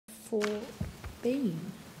for Bean.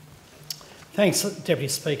 Thanks, Deputy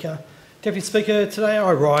Speaker. Deputy Speaker, today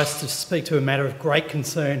I rise to speak to a matter of great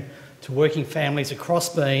concern to working families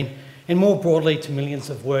across Bean and more broadly to millions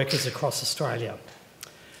of workers across Australia.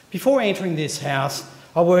 Before entering this House,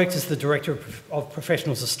 I worked as the Director of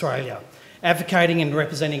Professionals Australia, advocating and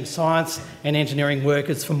representing science and engineering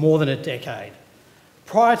workers for more than a decade.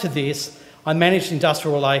 Prior to this, I managed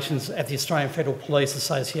industrial relations at the Australian Federal Police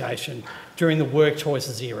Association during the work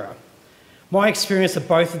choices era. My experience of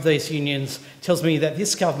both of these unions tells me that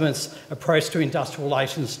this government's approach to industrial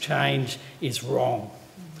relations change is wrong.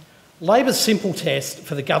 Labor's simple test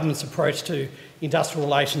for the government's approach to industrial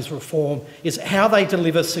relations reform is how they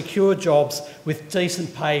deliver secure jobs with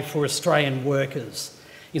decent pay for Australian workers.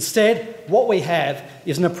 Instead, what we have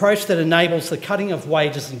is an approach that enables the cutting of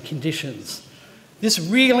wages and conditions. This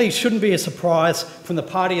really shouldn't be a surprise from the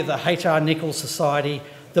party of the H.R. Nichols Society,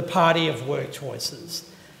 the party of work choices.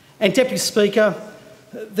 And Deputy Speaker,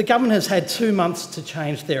 the government has had 2 months to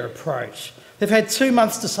change their approach. They've had 2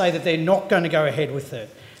 months to say that they're not going to go ahead with it.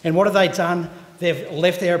 And what have they done? They've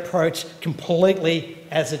left their approach completely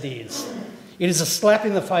as it is. It is a slap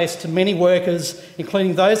in the face to many workers,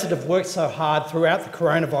 including those that have worked so hard throughout the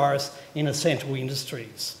coronavirus in essential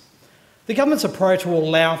industries. The government's approach will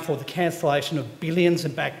allow for the cancellation of billions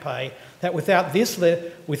in back pay that without this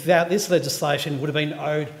legislation would have been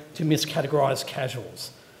owed to miscategorised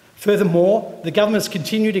casuals. Furthermore, the government's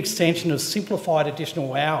continued extension of simplified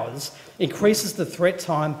additional hours increases the threat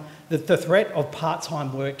of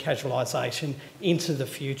part-time work casualisation into the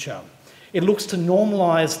future. It looks to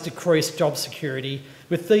normalise decreased job security,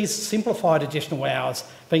 with these simplified additional hours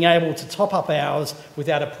being able to top up hours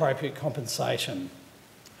without appropriate compensation.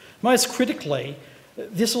 Most critically,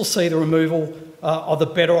 this will see the removal of the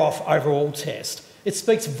Better Off Overall test. It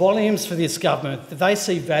speaks volumes for this government that they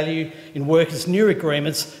see value in workers' new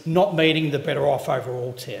agreements not meeting the Better Off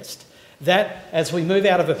Overall test. That, as we move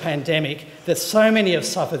out of a pandemic that so many have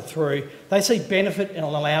suffered through, they see benefit in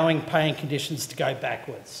allowing paying conditions to go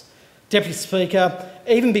backwards. Deputy Speaker,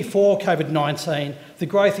 even before COVID-19, the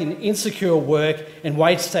growth in insecure work and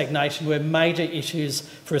wage stagnation were major issues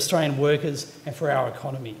for Australian workers and for our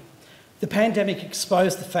economy. The pandemic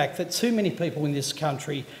exposed the fact that too many people in this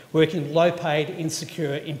country work in low-paid,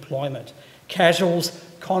 insecure employment. Casuals,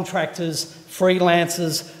 contractors,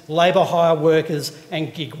 freelancers, labour hire workers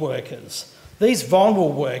and gig workers. These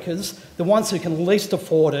vulnerable workers, the ones who can least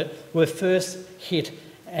afford it, were first hit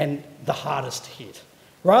and the hardest hit.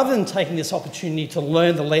 Rather than taking this opportunity to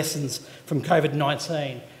learn the lessons from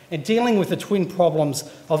COVID-19 and dealing with the twin problems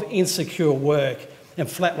of insecure work and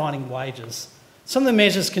flatlining wages, some of the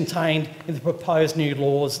measures contained in the proposed new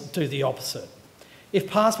laws do the opposite. If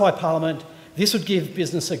passed by Parliament, this would give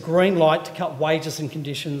business a green light to cut wages and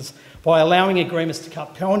conditions by allowing agreements to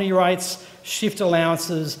cut penalty rates, shift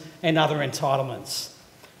allowances and other entitlements.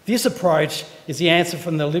 This approach is the answer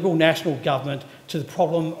from the Liberal National Government to the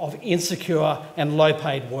problem of insecure and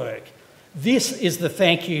low-paid work. This is the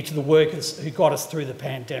thank you to the workers who got us through the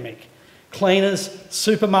pandemic. Cleaners,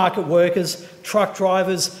 supermarket workers, truck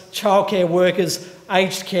drivers, childcare workers,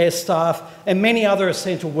 aged care staff and many other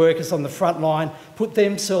essential workers on the front line put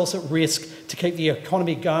themselves at risk to keep the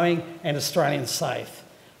economy going and Australians safe.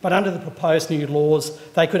 But under the proposed new laws,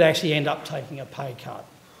 they could actually end up taking a pay cut.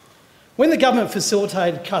 When the government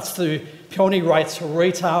facilitated cuts to penalty rates for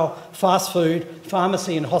retail, fast food,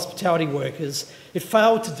 pharmacy and hospitality workers, it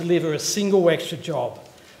failed to deliver a single extra job.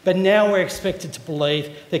 But now we're expected to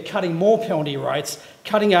believe that cutting more penalty rates,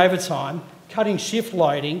 cutting overtime, cutting shift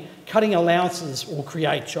loading, cutting allowances will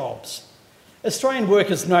create jobs. Australian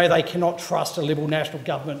workers know they cannot trust a Liberal National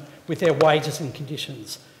Government with their wages and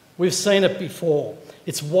conditions. We've seen it before.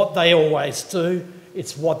 It's what they always do.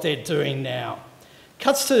 It's what they're doing now.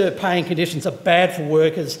 Cuts to paying conditions are bad for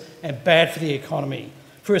workers and bad for the economy.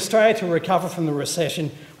 For Australia to recover from the recession,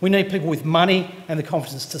 we need people with money and the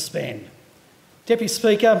confidence to spend. Deputy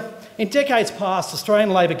Speaker, in decades past, Australian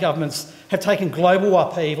Labor governments have taken global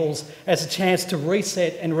upheavals as a chance to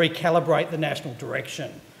reset and recalibrate the national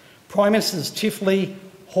direction. Prime Ministers Chifley,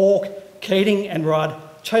 Hawke, Keating and Rudd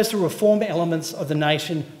chose to reform elements of the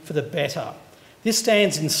nation for the better. This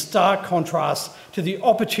stands in stark contrast to the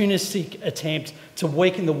opportunistic attempt to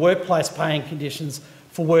weaken the workplace paying conditions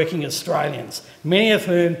for working Australians, many of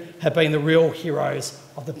whom have been the real heroes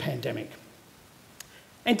of the pandemic.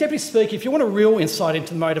 And Deputy Speaker, if you want a real insight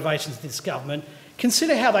into the motivations of this government,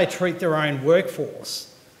 consider how they treat their own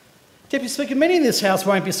workforce. Deputy Speaker, many in this House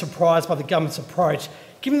won't be surprised by the government's approach,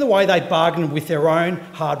 given the way they bargain with their own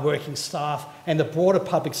hard-working staff and the broader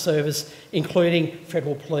public service, including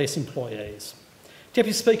federal police employees.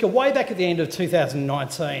 Deputy Speaker, way back at the end of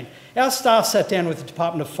 2019, our staff sat down with the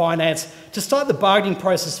Department of Finance to start the bargaining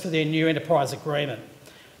process for their new enterprise agreement.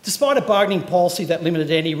 Despite a bargaining policy that limited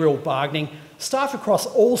any real bargaining, staff across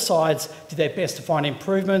all sides did their best to find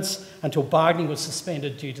improvements until bargaining was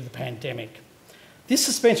suspended due to the pandemic. This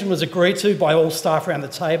suspension was agreed to by all staff around the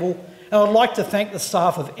table, and I'd like to thank the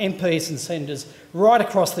staff of MPs and senators right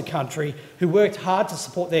across the country who worked hard to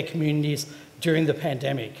support their communities during the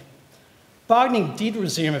pandemic. Bargaining did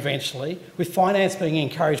resume eventually, with Finance being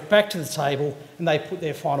encouraged back to the table, and they put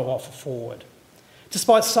their final offer forward.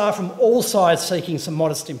 Despite staff from all sides seeking some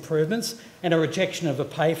modest improvements and a rejection of a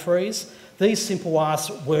pay freeze, these simple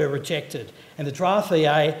asks were rejected, and the draft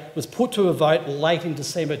EA was put to a vote late in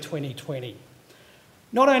December 2020.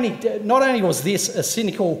 Not only was this a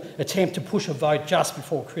cynical attempt to push a vote just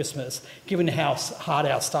before Christmas, given how hard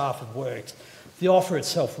our staff had worked, the offer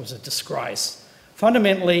itself was a disgrace.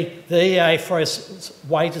 Fundamentally, the EA froze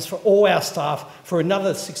wages for all our staff for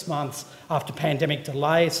another 6 months after pandemic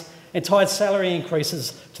delays and tied salary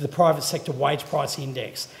increases to the private sector wage price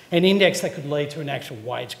index, an index that could lead to an actual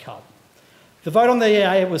wage cut. The vote on the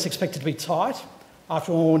EA was expected to be tight.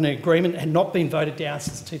 After all, an agreement had not been voted down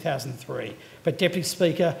since 2003. But Deputy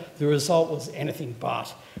Speaker, the result was anything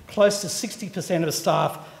but. Close to 60% of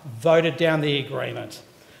staff voted down the agreement.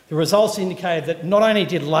 The results indicated that not only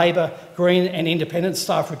did Labor, Green and Independent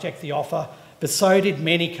staff reject the offer, but so did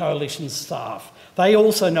many coalition staff. They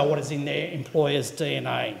also know what is in their employer's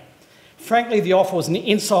DNA. Frankly, the offer was an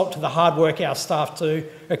insult to the hard work our staff do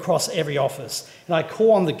across every office, and I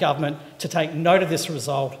call on the government to take note of this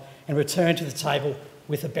result and return to the table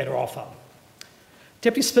with a better offer.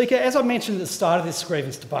 Deputy Speaker, as I mentioned at the start of this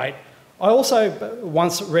grievance debate, I also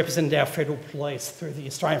once represented our federal police through the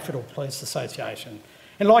Australian Federal Police Association.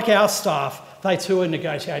 And like our staff, they too are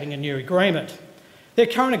negotiating a new agreement. Their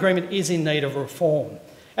current agreement is in need of reform.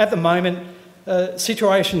 At the moment,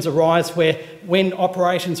 situations arise where when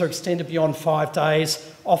operations are extended beyond 5 days,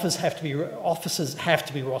 officers have to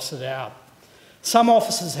be rostered out. Some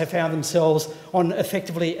officers have found themselves on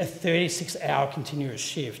effectively a 36-hour continuous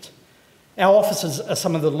shift. Our officers are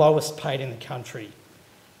some of the lowest paid in the country.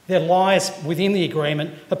 There lies within the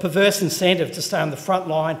agreement a perverse incentive to stay on the front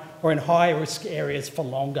line or in high-risk areas for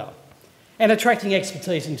longer. And attracting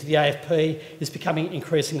expertise into the AFP is becoming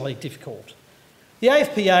increasingly difficult. The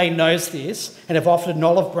AFPA knows this and have offered an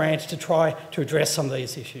olive branch to try to address some of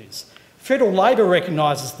these issues. Federal Labor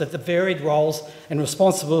recognises that the varied roles and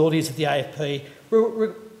responsibilities of the AFP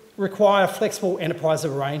require a flexible enterprise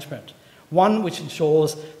arrangement, one which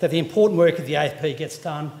ensures that the important work of the AFP gets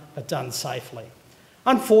done, but done safely.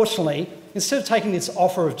 Unfortunately, instead of taking this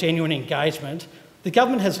offer of genuine engagement, the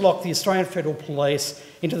government has locked the Australian Federal Police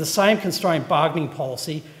into the same constrained bargaining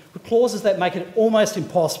policy with clauses that make it almost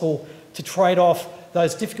impossible to trade off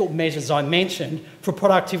those difficult measures I mentioned for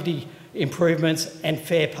productivity improvements and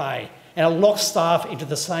fair pay, and it locks staff into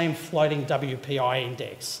the same floating WPI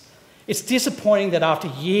index. It's disappointing that after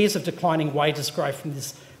years of declining wages growth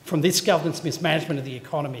from this government's mismanagement of the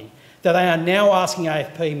economy, that they are now asking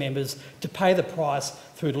AFP members to pay the price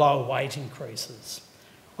through lower wage increases.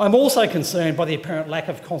 I'm also concerned by the apparent lack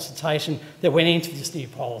of consultation that went into this new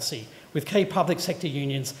policy with key public sector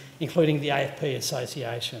unions, including the AFP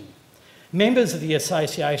Association. Members of the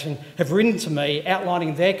association have written to me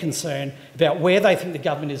outlining their concern about where they think the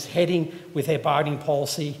government is heading with their bargaining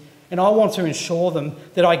policy, and I want to ensure them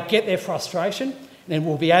that I get their frustration and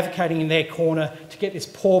will be advocating in their corner to get this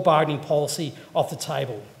poor bargaining policy off the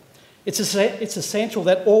table. It's essential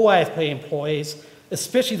that all AFP employees,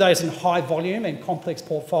 especially those in high volume and complex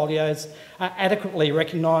portfolios, are adequately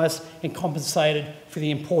recognised and compensated for the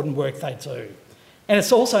important work they do. And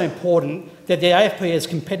it's also important that the AFP has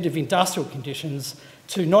competitive industrial conditions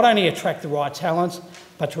to not only attract the right talent,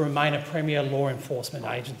 but to remain a premier law enforcement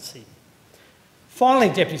agency. Finally,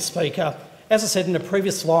 Deputy Speaker, as I said in a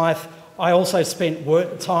previous life, I also spent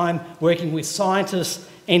time working with scientists,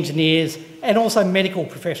 engineers and also medical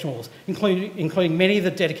professionals, including many of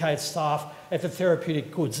the dedicated staff at the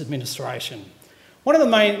Therapeutic Goods Administration. One of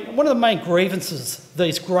the main grievances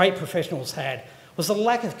these great professionals had was the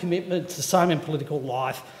lack of commitment to some in political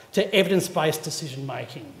life to evidence-based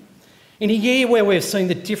decision-making. In a year where we've seen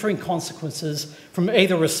the differing consequences from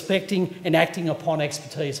either respecting and acting upon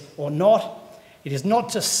expertise or not, it is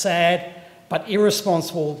not just sad, but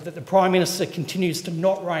irresponsible that the Prime Minister continues to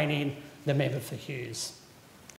not rein in the member for Hughes.